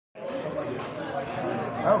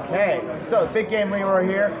Okay, so Big Game Leroy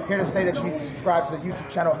here to say that you need to subscribe to the YouTube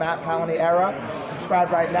channel Matt Palani Era.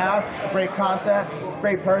 Subscribe right now. Great content,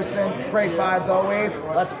 great person, great vibes always.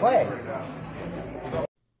 Let's play.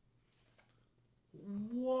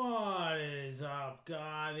 What is up,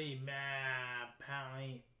 guys? Matt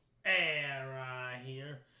Palani Era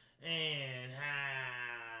here, and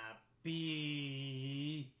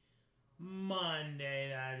happy Monday,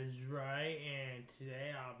 that is right. And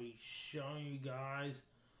today I'll be showing you guys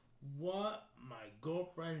what my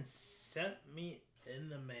girlfriend sent me in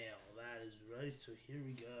the mail. That is right, so here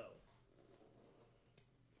we go.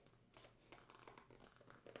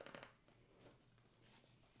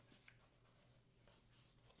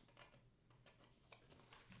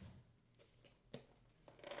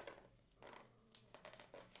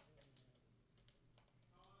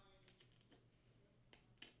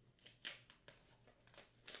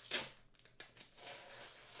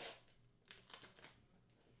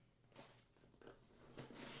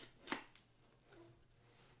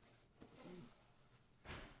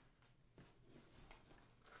 Here's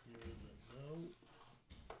a note.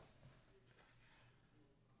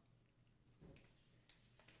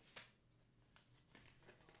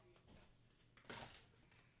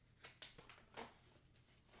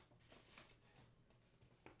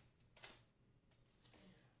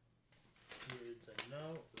 Here's a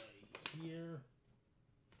note right here.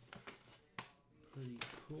 Pretty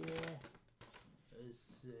cool. Let's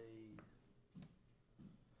see.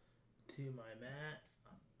 To my Matt,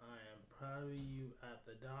 I am proud of you at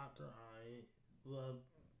the doctor. I love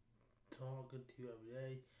talking to you every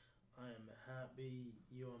day. I am happy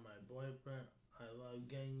you're my boyfriend. I love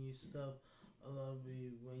getting you stuff. I love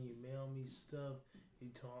you when you mail me stuff. You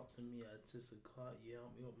talk to me at 6 o'clock. You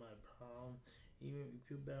help me with my problem. You make me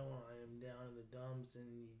feel better when I am down in the dumps, and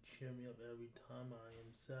you cheer me up every time I am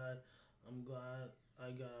sad. I'm glad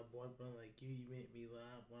I got a boyfriend like you. You make me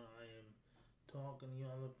laugh when I am talking to you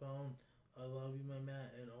on the phone. I love you, my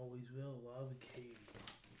Matt, and always will. Love, Katie.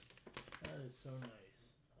 That is so nice.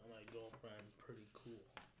 My girlfriend, pretty cool.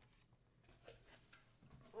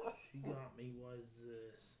 She got me was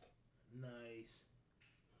this nice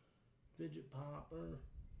fidget popper.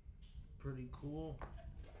 Pretty cool.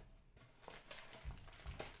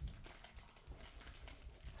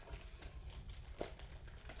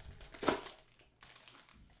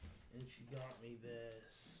 And she got me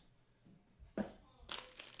this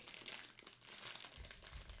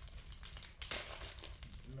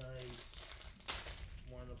nice,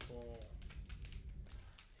 wonderful,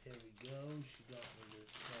 here we go, she got me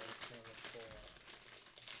this nice, wonderful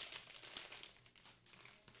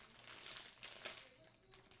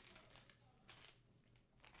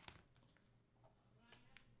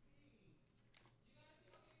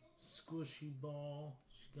squishy ball.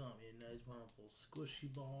 She got me a nice, wonderful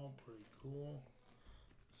squishy ball, pretty cool.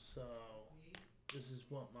 So, this is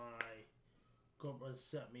what my girlfriend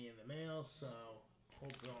sent me in the mail, so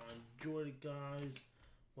hope you all enjoyed it, guys.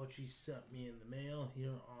 What she sent me in the mail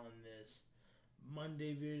here on this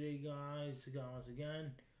Monday video, guys. So, once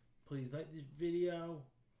again, please like this video,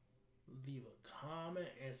 leave a comment,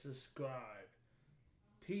 and subscribe.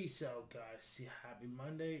 Peace out, guys. See, happy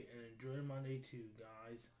Monday, and enjoy Monday too,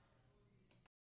 guys.